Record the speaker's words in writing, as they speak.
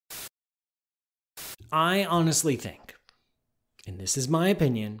I honestly think, and this is my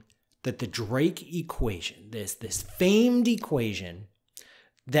opinion, that the Drake equation, this famed equation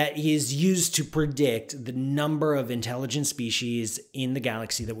that is used to predict the number of intelligent species in the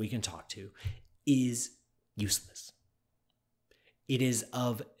galaxy that we can talk to, is useless. It is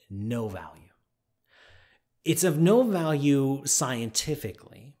of no value. It's of no value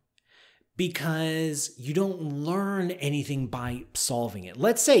scientifically because you don't learn anything by solving it.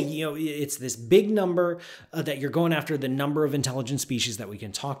 Let's say, it's this big number that you're going after, the number of intelligent species that we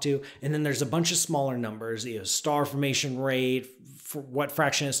can talk to. And then there's a bunch of smaller numbers, star formation rate, for what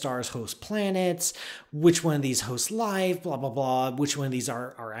fraction of stars host planets, which one of these hosts life, blah, blah, blah, which one of these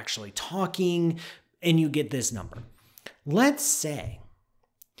are actually talking, and you get this number. Let's say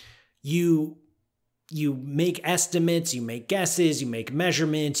you make estimates, you make guesses, you make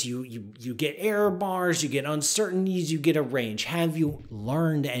measurements, you get error bars, you get uncertainties, you get a range. Have you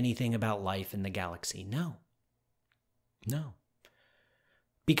learned anything about life in the galaxy? No.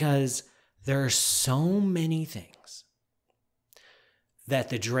 Because there are so many things that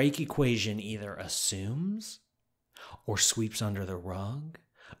the Drake equation either assumes or sweeps under the rug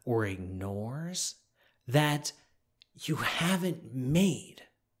or ignores that you haven't made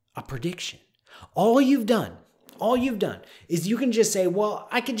a prediction. All you've done is you can just say, well,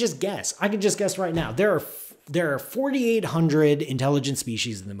 I can just guess. I can just guess right now. There are 4,800 intelligent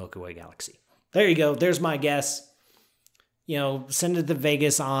species in the Milky Way galaxy. There you go. There's my guess. Send it to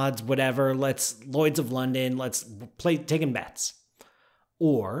Vegas odds, whatever. Lloyd's of London. Let's play taking bets.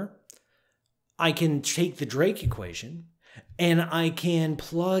 Or I can take the Drake equation and I can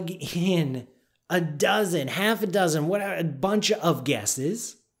plug in a dozen, half a dozen, whatever, a bunch of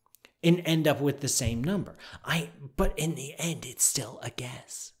guesses and end up with the same number. But in the end, it's still a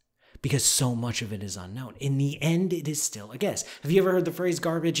guess because so much of it is unknown. In the end, it is still a guess. Have you ever heard the phrase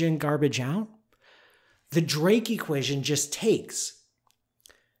garbage in, garbage out? The Drake equation just takes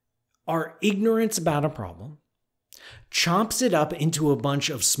our ignorance about a problem, chops it up into a bunch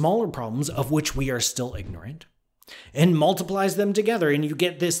of smaller problems of which we are still ignorant, and multiplies them together. And you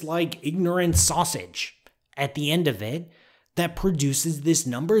get this ignorant sausage at the end of it that produces this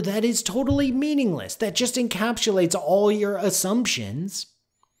number that is totally meaningless, that just encapsulates all your assumptions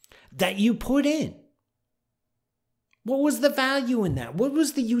that you put in. What was the value in that? What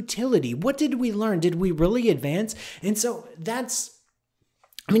was the utility? What did we learn? Did we really advance? And so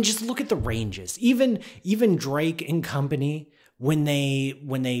just look at the ranges. Even Drake and company, when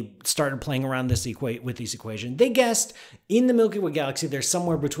they started playing around with this equation, they guessed in the Milky Way galaxy, there's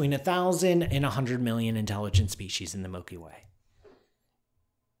somewhere between 1,000 and 100 million intelligent species in the Milky Way.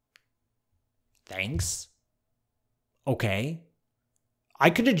 Thanks. Okay.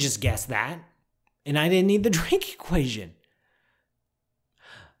 I could have just guessed that, and I didn't need the Drake equation.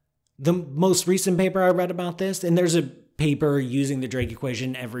 The most recent paper I read about this, and there's a paper using the Drake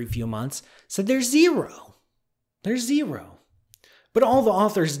equation every few months, said there's zero. There's zero. But all the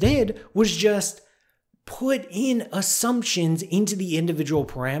authors did was just put in assumptions into the individual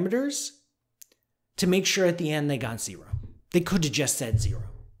parameters to make sure at the end they got zero. They could have just said zero.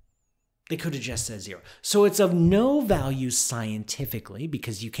 So it's of no value scientifically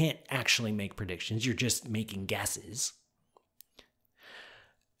because you can't actually make predictions. You're just making guesses.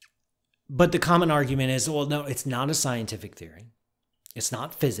 But the common argument is, well, no, it's not a scientific theory. It's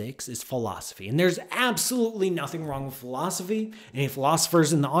not physics, it's philosophy. And there's absolutely nothing wrong with philosophy. Any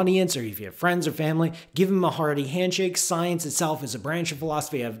philosophers in the audience, or if you have friends or family, give them a hearty handshake. Science itself is a branch of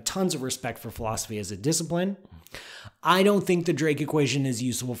philosophy. I have tons of respect for philosophy as a discipline. I don't think the Drake equation is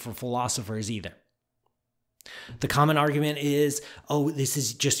useful for philosophers either. The common argument is, this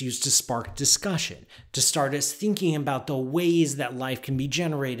is just used to spark discussion, to start us thinking about the ways that life can be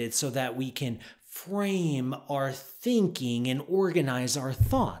generated so that we can frame our thinking and organize our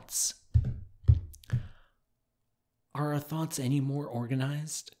thoughts. Are our thoughts any more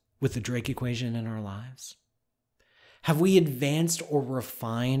organized with the Drake equation in our lives? Have we advanced or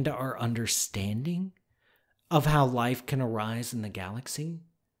refined our understanding of how life can arise in the galaxy?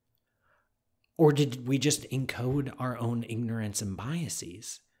 Or did we just encode our own ignorance and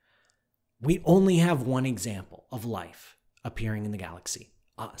biases? We only have one example of life appearing in the galaxy,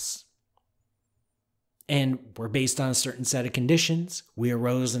 us. And we're based on a certain set of conditions. We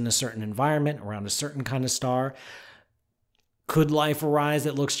arose in a certain environment around a certain kind of star. Could life arise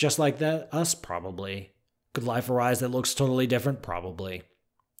that looks just like us? Probably. Could life arise that looks totally different? Probably.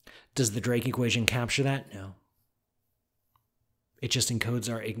 Does the Drake equation capture that? No. It just encodes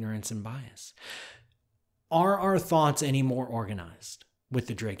our ignorance and bias. Are our thoughts any more organized with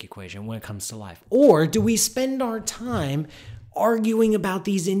the Drake equation when it comes to life? Or do we spend our time arguing about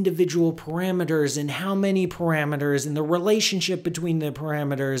these individual parameters and how many parameters and the relationship between the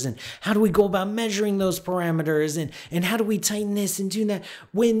parameters and how do we go about measuring those parameters and how do we tighten this and do that,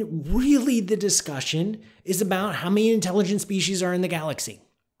 when really the discussion is about how many intelligent species are in the galaxy.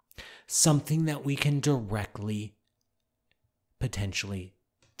 Something that we can directly, potentially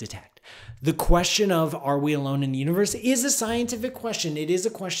detect. The question of are we alone in the universe is a scientific question. It is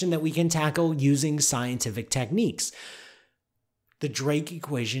a question that we can tackle using scientific techniques. The Drake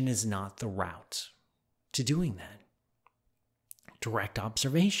equation is not the route to doing that. Direct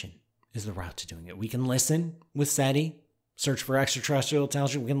observation is the route to doing it. We can listen with SETI, search for extraterrestrial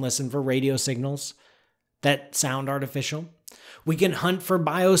intelligence. We can listen for radio signals that sound artificial. We can hunt for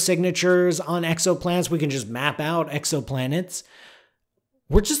biosignatures on exoplanets. We can just map out exoplanets.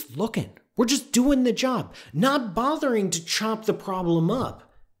 We're just looking. We're just doing the job, not bothering to chop the problem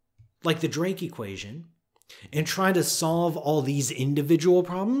up like the Drake equation and try to solve all these individual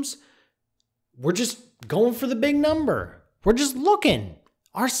problems. We're just going for the big number. We're just looking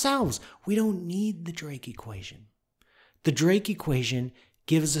ourselves. We don't need the Drake equation. The Drake equation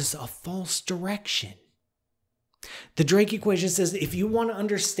gives us a false direction. The Drake equation says if you want to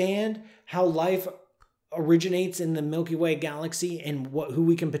understand how life originates in the Milky Way galaxy and who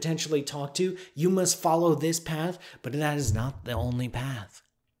we can potentially talk to, you must follow this path, but that is not the only path.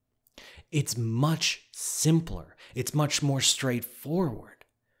 It's much simpler. It's much more straightforward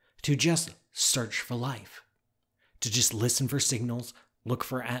to just search for life, to just listen for signals, look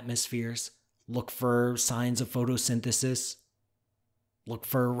for atmospheres, look for signs of photosynthesis, look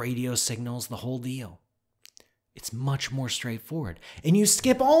for radio signals, the whole deal. It's much more straightforward. And you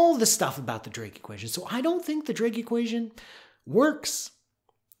skip all the stuff about the Drake equation. So I don't think the Drake equation works,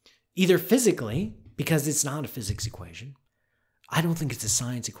 either physically, because it's not a physics equation. I don't think it's a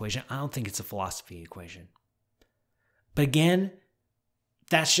science equation. I don't think it's a philosophy equation. But again,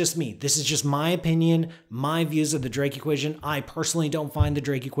 that's just me. This is just my opinion, my views of the Drake equation. I personally don't find the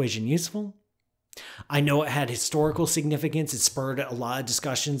Drake equation useful. I know it had historical significance. It spurred a lot of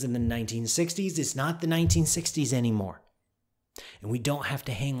discussions in the 1960s. It's not the 1960s anymore. And we don't have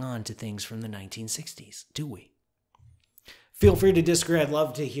to hang on to things from the 1960s, do we? Feel free to disagree. I'd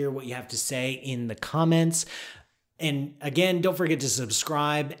love to hear what you have to say in the comments. And again, don't forget to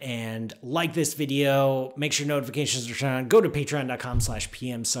subscribe and like this video. Make sure notifications are turned on. Go to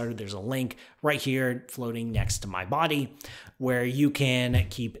patreon.com/pmsutter. There's a link right here floating next to my body where you can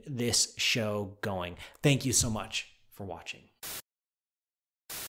keep this show going. Thank you so much for watching.